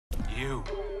do?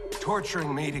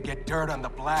 Torturing me to get dirt on the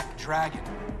Black Dragon.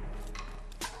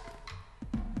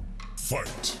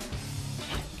 Fight.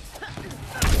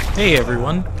 Hey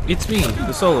everyone, it's me,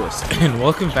 the Soloist, and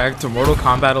welcome back to Mortal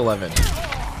Kombat 11.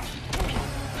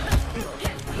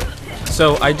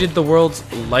 So, I did the world's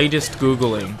lightest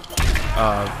Googling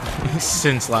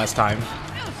since last time.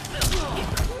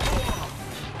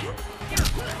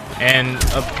 And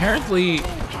apparently,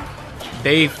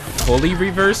 they fully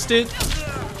reversed it.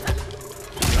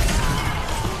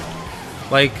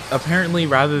 Like, apparently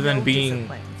rather than being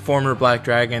former Black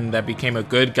Dragon that became a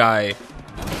good guy,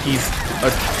 he's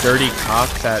a dirty cop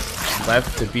that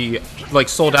left to be, like,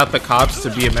 sold out the cops to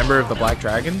be a member of the Black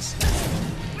Dragons.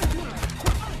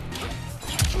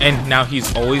 And now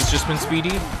he's always just been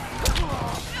Speedy.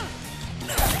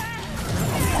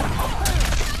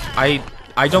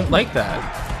 I don't like that.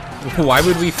 Why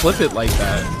would we flip it like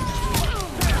that?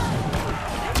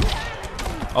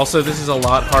 Also, this is a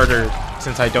lot harder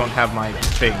since I don't have my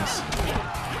things.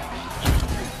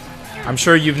 I'm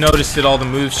sure you've noticed that all the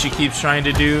moves she keeps trying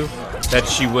to do, that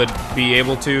she would be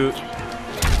able to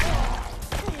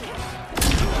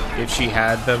if she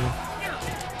had them.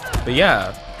 But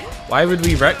yeah, why would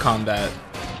we retcon that?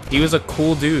 He was a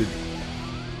cool dude.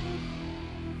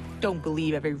 Don't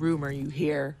believe every rumor you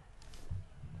hear.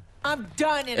 I'm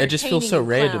done entertaining. It just feels so you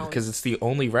random clowns. because it's the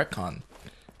only retcon.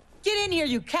 Get in here,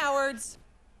 you cowards!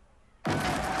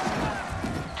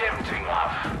 Tempting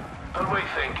enough, but we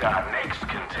think our next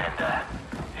contender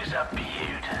is a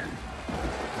beaut.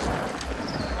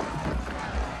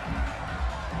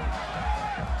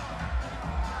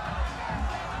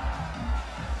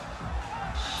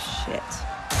 Shit.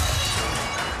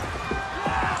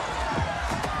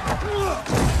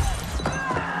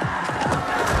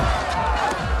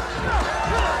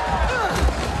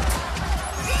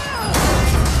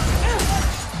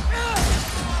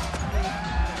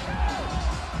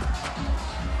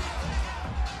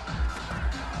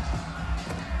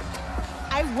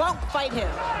 I won't fight him.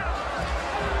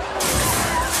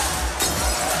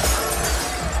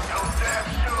 You'll damn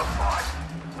sure fight,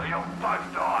 or you'll both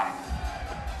die.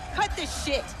 Cut this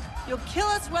shit. You'll kill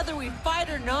us whether we fight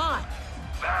or not.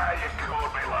 Nah, you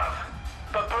called me, love.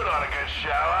 But put on a good show,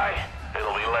 eh?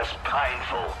 It'll be less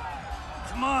painful.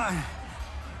 Come on.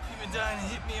 You've been dying to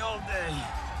hit me all day.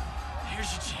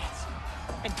 Here's your chance.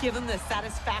 And give him the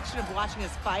satisfaction of watching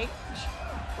us fight?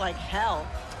 Like hell.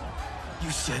 You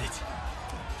said it.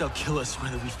 They'll kill us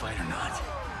whether we fight or not.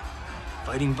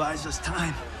 Fighting buys us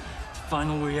time to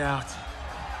find a way out.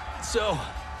 So,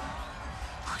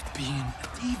 quit being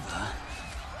a diva.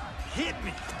 Hit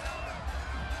me.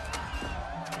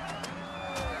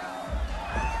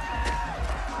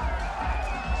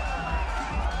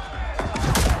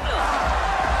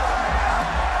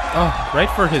 Oh, right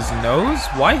for his nose?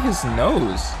 Why his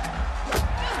nose?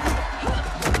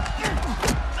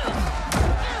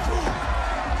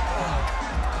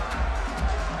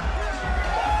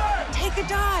 Take a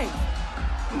dive.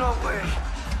 No way.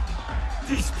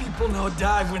 These people know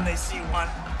dive when they see one.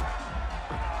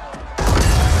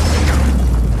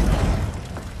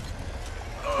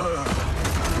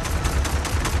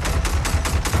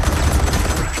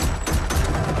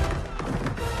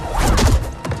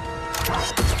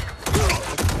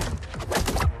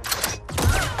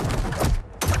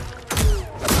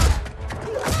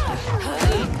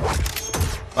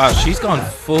 Wow, she's gone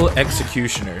full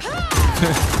executioner.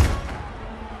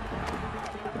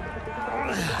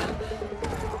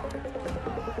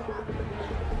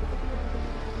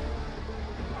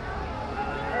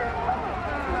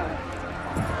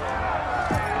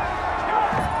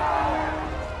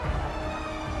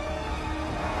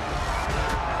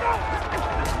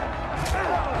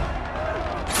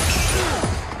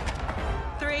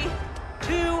 Three,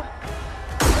 two.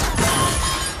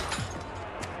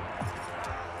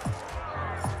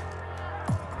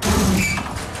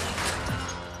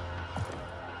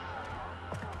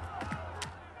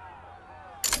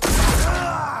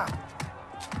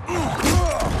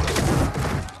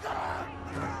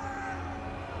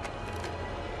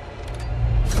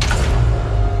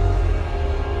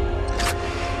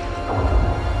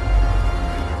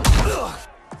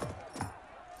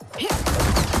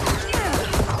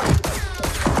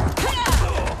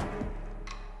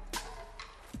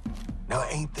 Now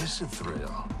ain't this a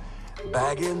thrill?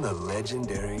 Bagging the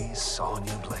legendary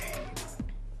Sonya blade.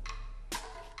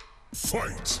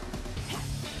 Fight.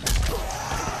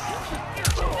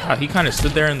 Wow, he kind of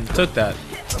stood there and took that.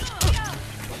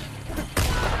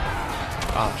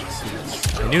 Ah,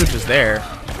 I knew it was there.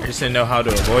 I just didn't know how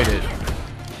to avoid it.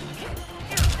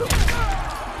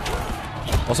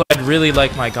 Also, I'd really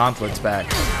like my gauntlets back.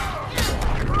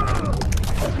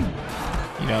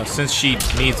 know, since she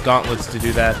needs gauntlets to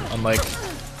do that, unlike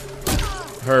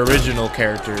her original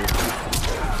character.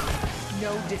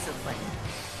 No discipline.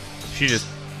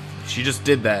 She just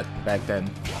did that back then.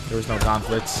 There was no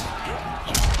gauntlets.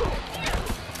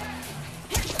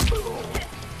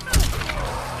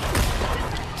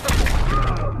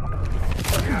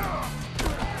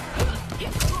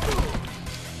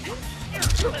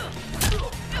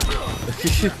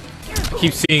 I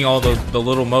keep seeing all the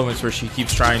little moments where she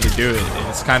keeps trying to do it, and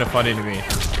it's kind of funny to me.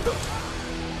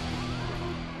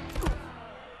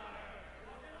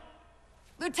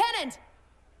 Lieutenant!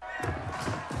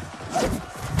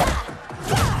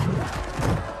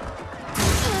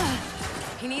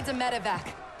 He needs a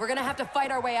medevac. We're gonna have to fight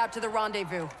our way out to the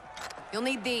rendezvous. You'll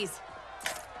need these.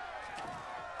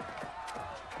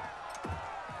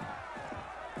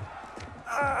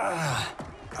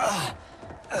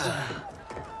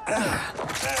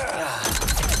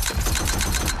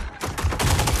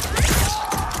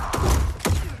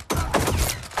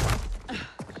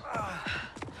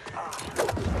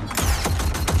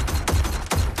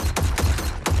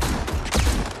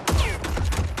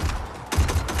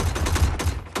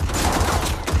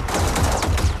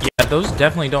 Yeah, those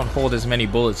definitely don't hold as many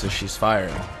bullets as she's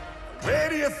firing. Where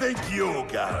do you think you're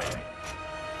going?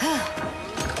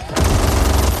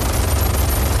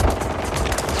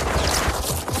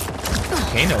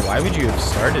 Kano, why would you have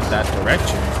started that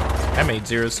direction? That made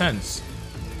zero sense.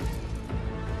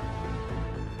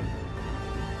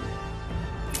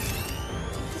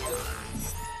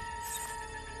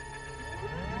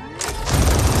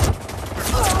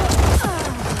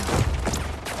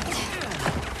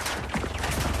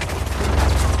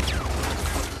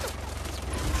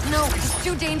 No, it's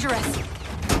too dangerous.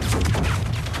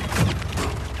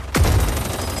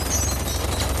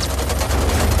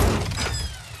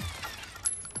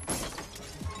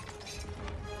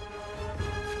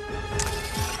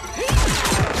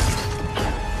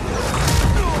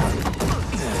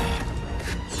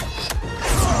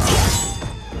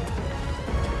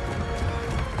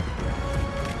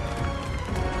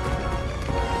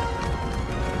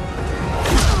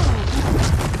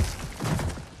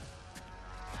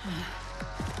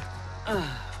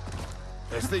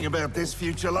 Best thing about this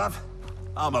future, love?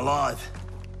 I'm alive,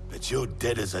 but you're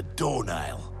dead as a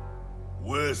doornail.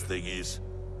 Worst thing is,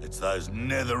 it's those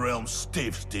Netherrealm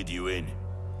stiffs did you in.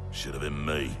 Should have been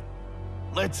me.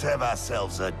 Let's have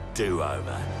ourselves a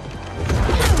do-over.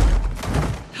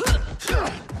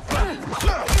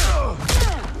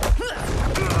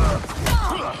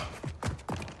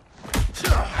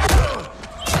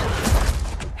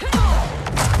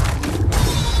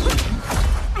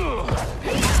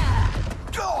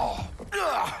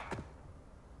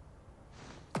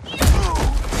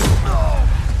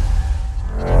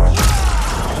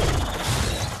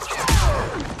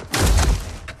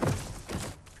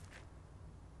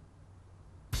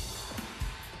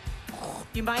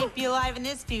 You might be alive in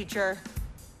this future,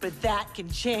 but that can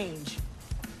change.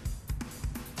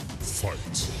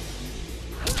 Fight.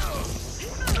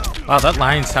 Wow, that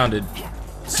line sounded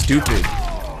stupid.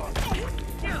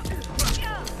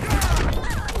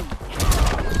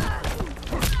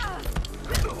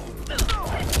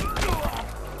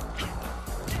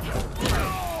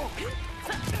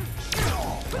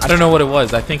 I don't know what it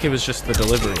was. I think it was just the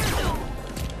delivery.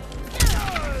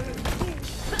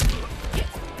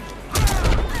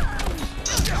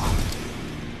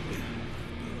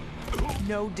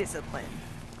 No discipline.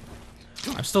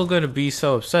 I'm still gonna be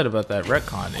so upset about that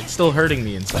retcon. It's still hurting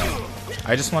me inside.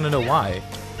 I just want to know why.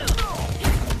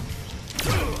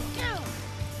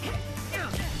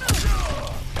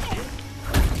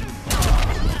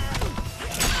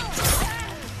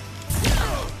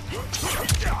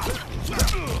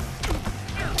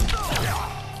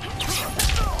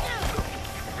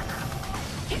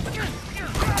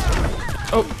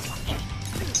 Oh.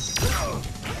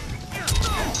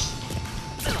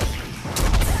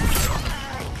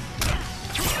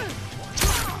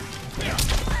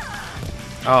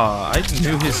 Oh, I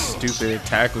knew his stupid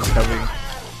attack was coming.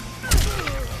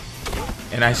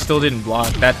 And I still didn't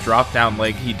block. That drop down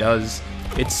leg he does,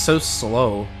 it's so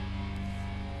slow.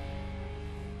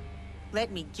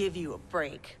 Let me give you a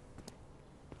break.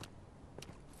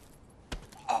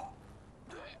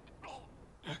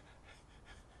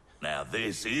 Now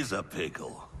this is a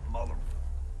pickle. Mother...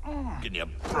 Can you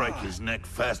break his neck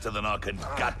faster than I can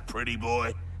gut, pretty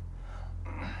boy?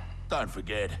 Don't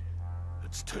forget,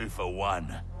 it's 2 for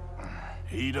 1.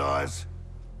 He dies,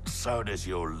 so does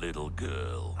your little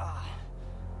girl.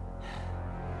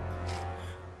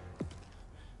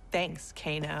 Thanks,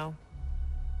 Kano.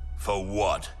 For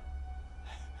what?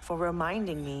 for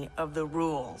reminding me of the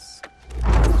rules.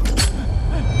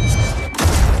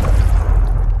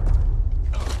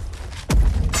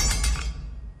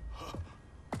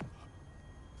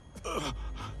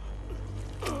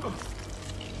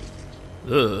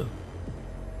 Ugh.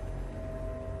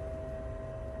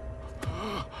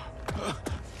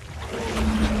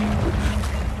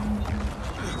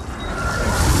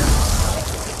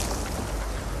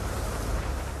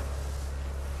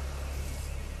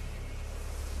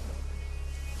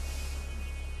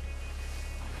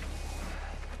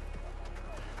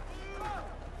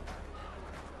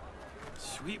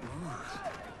 Sweet move.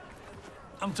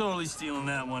 I'm totally stealing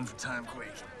that one for Timequake.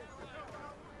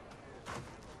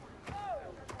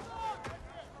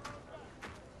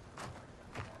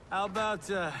 How about,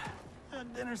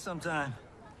 dinner sometime?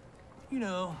 You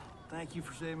know, thank you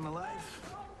for saving my life.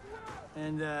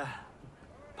 And,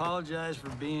 apologize for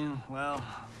being, well,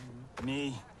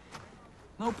 me.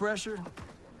 No pressure,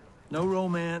 no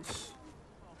romance.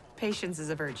 Patience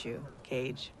is a virtue,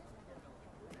 Cage.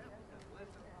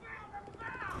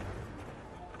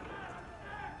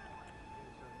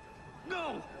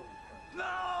 No!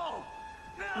 No!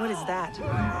 No! What is that?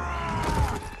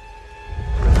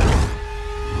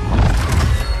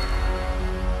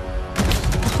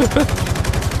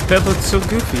 That looks so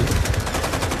goofy.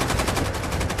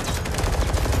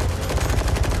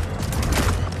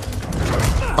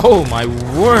 Oh my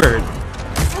word!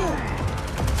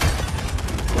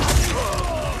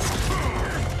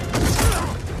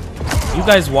 You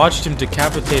guys watched him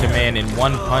decapitate a man in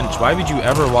one punch. Why would you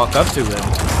ever walk up to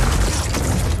him?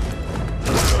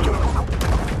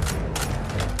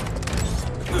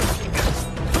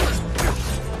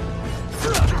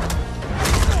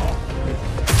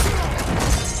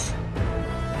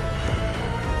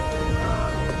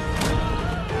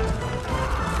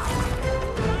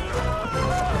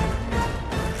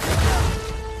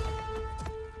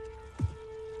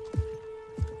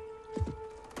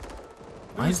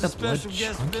 Why is the blood special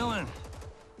guest chunky? villain?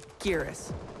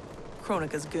 Geras,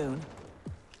 Kronika's goon.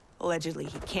 Allegedly,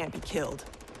 he can't be killed.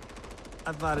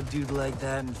 I fought a dude like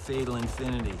that in Fatal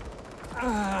Infinity.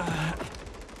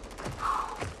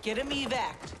 Get him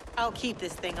evac'd. I'll keep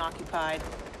this thing occupied.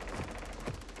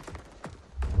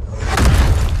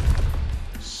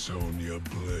 Sonya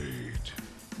Blade,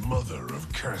 mother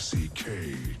of Cassie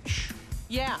Cage.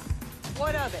 Yeah,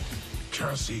 what of it?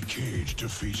 Cassie Cage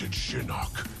defeated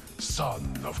Shinnok,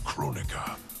 son of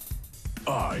Kronika.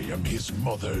 I am his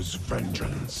mother's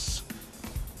vengeance.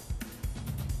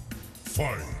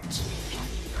 Fight!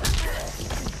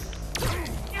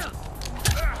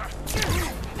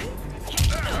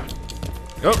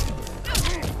 Oh.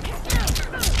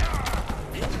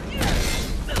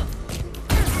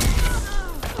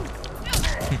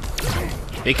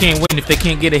 They can't win if they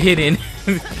can't get a hit in.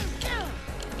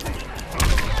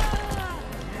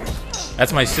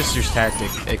 That's my sister's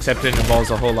tactic, except it involves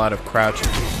a whole lot of crouching.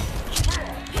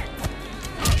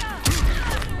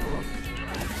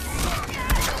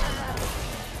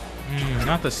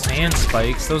 Not the sand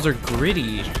spikes, those are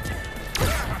gritty.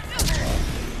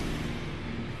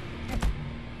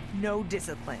 No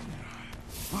discipline.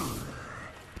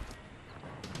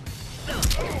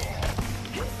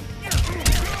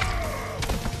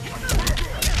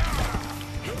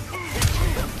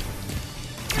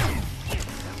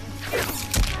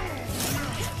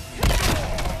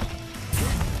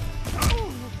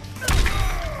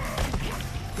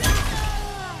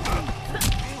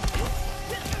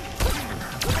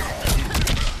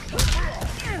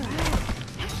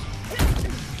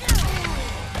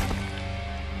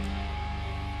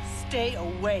 Stay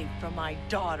away from my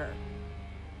daughter.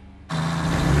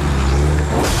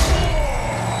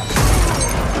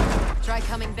 Try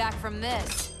coming back from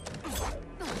this.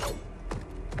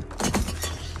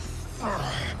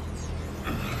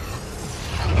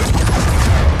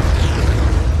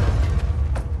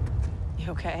 You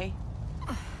okay?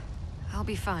 I'll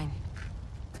be fine.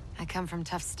 I come from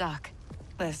tough stock.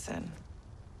 Listen,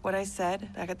 what I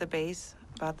said back at the base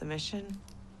about the mission,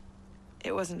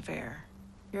 it wasn't fair.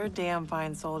 You're a damn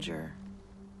fine soldier.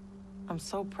 I'm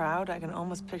so proud I can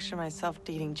almost picture myself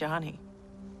dating Johnny.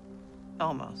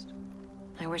 Almost.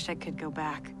 I wish I could go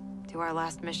back. Do our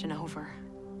last mission over.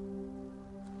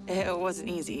 It wasn't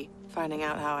easy finding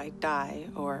out how I'd die,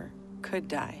 or could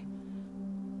die.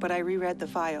 But I reread the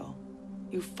file.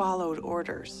 You followed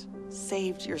orders,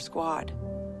 saved your squad.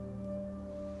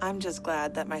 I'm just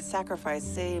glad that my sacrifice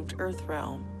saved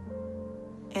Earthrealm.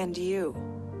 And you.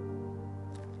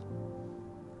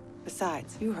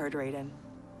 Besides, you heard Raiden.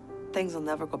 Things will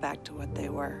never go back to what they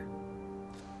were.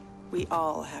 We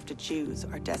all have to choose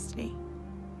our destiny.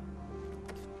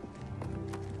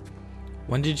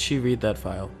 When did she read that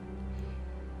file?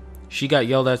 She got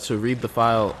yelled at to read the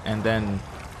file, and then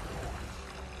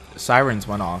sirens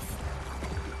went off.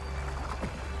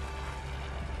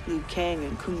 Liu Kang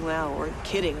and Kung Lao weren't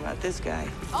kidding about this guy.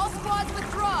 All squads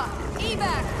withdraw!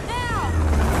 Evac, now!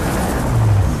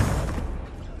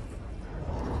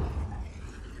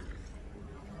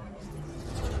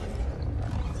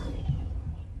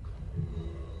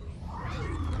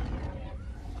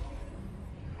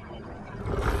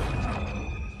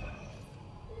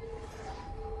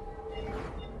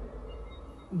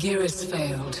 Geras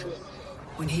failed.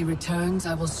 When he returns,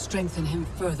 I will strengthen him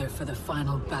further for the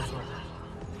final battle.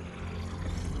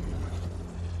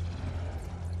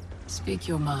 Speak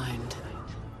your mind.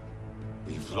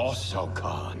 We've lost Shao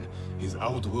Kahn, his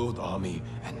outworld army,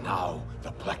 and now the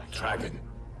Black Dragon.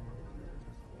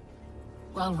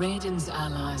 While Raiden's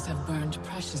allies have burned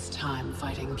precious time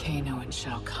fighting Kano and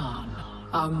Shao Kahn,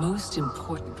 our most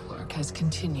important work has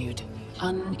continued,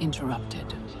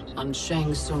 uninterrupted, on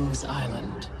Shang Tsung's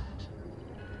island.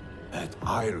 That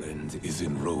island is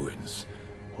in ruins.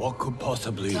 What could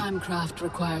possibly... Timecraft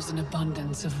requires an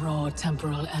abundance of raw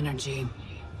temporal energy.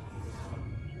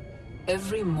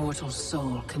 Every mortal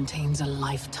soul contains a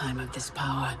lifetime of this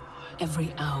power.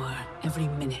 Every hour, every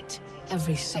minute,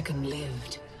 every second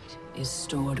lived is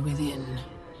stored within.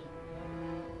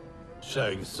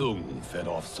 Shang Tsung fed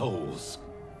off souls.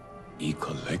 He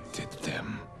collected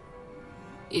them.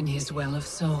 In his well of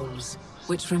souls,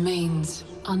 which remains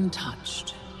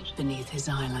untouched beneath his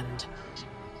island.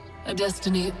 A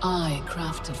destiny I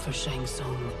crafted for Shang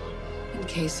Tsung, in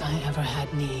case I ever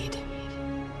had need.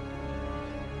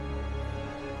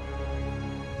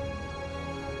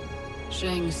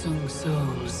 Shang Tsung's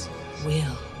souls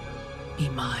will be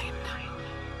mine.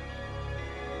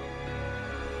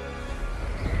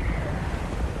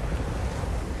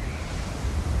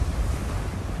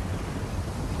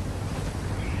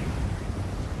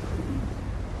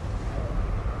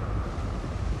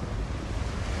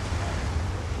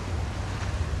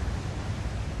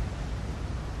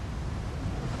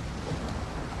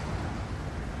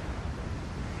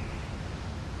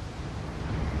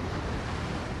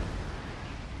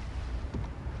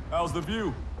 How's the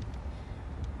view?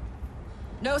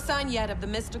 No sign yet of the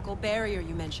mystical barrier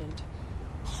you mentioned.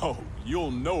 Oh, you'll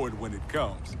know it when it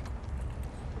comes.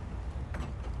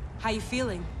 How you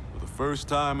feeling? For the first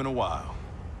time in a while,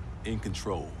 in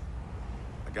control.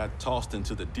 I got tossed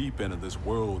into the deep end of this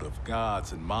world of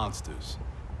gods and monsters.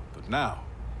 But now,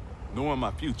 knowing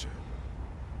my future,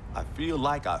 I feel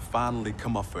like I finally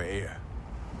come up for air.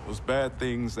 Those bad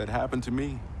things that happened to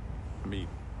me,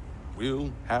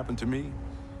 will happen to me.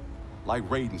 Like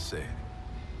Raiden said,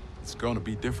 it's gonna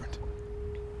be different.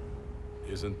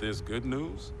 Isn't this good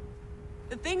news?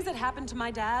 The things that happened to my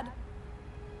dad,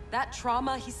 that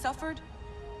trauma he suffered,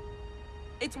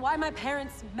 it's why my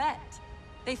parents met.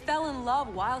 They fell in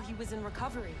love while he was in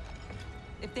recovery.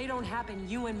 If they don't happen,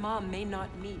 you and Mom may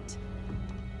not meet.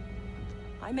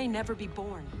 I may never be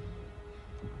born.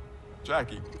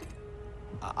 Jackie,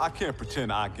 I can't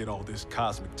pretend I get all this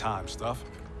cosmic time stuff.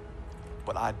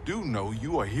 But I do know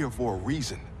you are here for a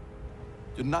reason.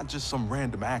 You're not just some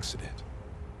random accident.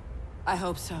 I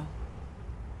hope so.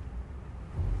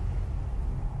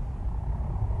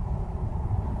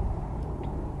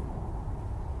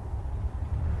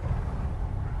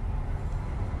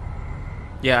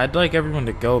 Yeah, I'd like everyone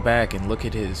to go back and look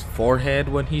at his forehead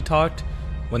when he talked,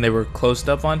 when they were closed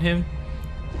up on him.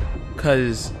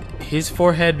 Because his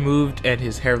forehead moved and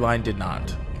his hairline did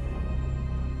not.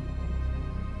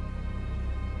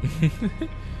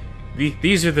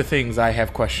 These are the things I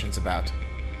have questions about.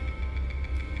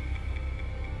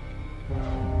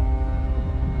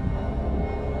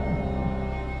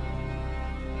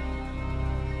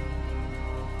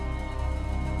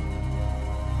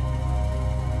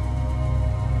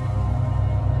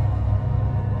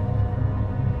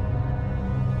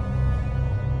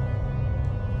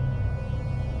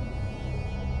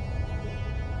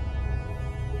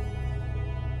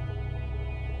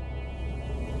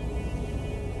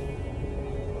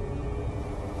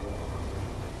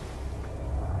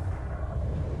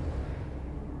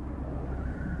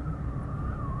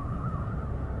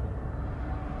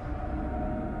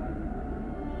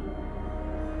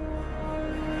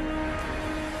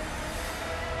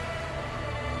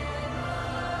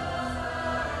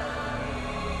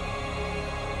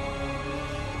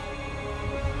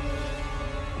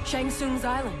 Shang Tsung's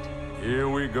island. Here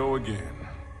we go again.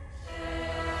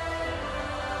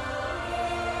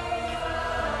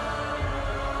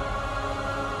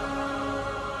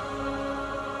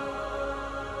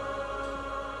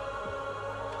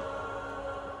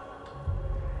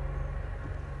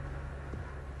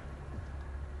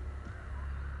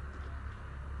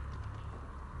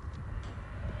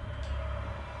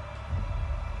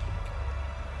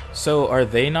 So are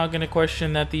they not going to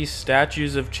question that these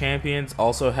statues of champions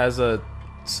also has a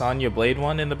Sonya Blade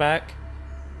one in the back?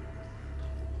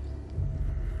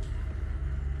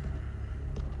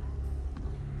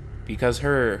 Because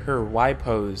her Y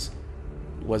pose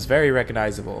was very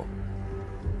recognizable.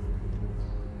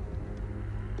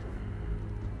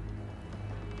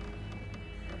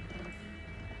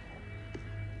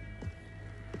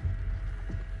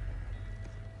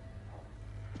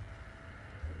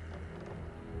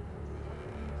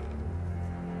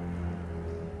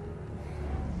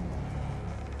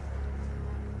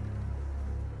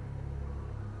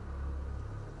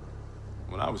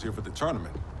 When I was here for the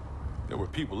tournament, there were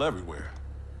people everywhere.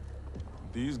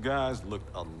 These guys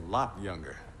looked a lot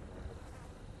younger.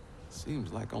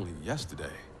 Seems like only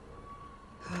yesterday.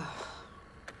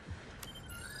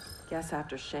 Guess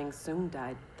after Shang Tsung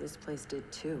died, this place did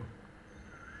too.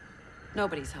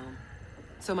 Nobody's home.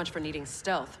 So much for needing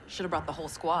stealth. Should have brought the whole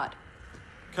squad.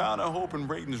 Kinda hoping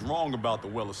Raiden's wrong about the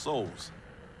Well of Souls.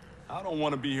 I don't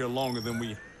want to be here longer than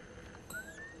we...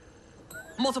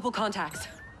 Multiple contacts.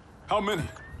 How many?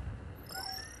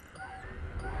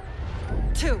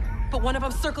 2, but one of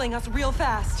them circling us real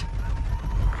fast.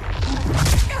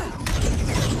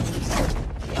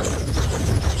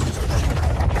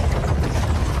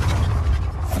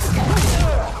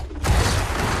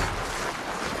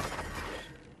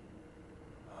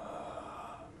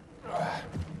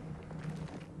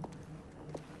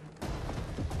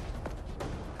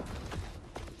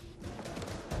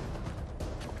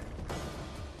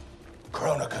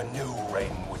 Kronika knew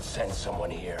Raiden would send someone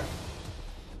here.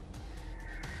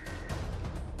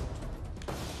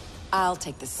 I'll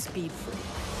take the speed free.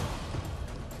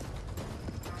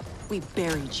 We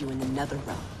buried you in the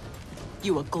Netherrealm.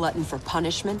 You a glutton for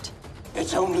punishment?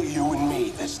 It's only you and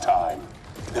me this time.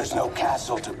 There's no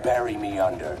castle to bury me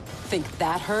under. Think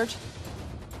that hurt?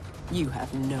 You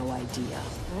have no idea.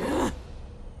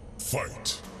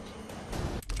 Fight.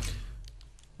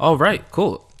 Alright,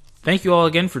 cool. Thank you all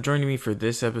again for joining me for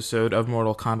this episode of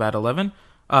Mortal Kombat 11.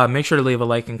 Make sure to leave a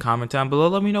like and comment down below.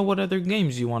 Let me know what other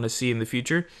games you want to see in the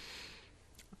future.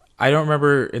 I don't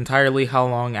remember entirely how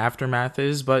long Aftermath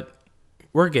is, but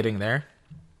we're getting there.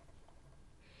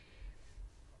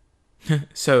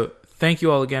 So, thank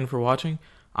you all again for watching.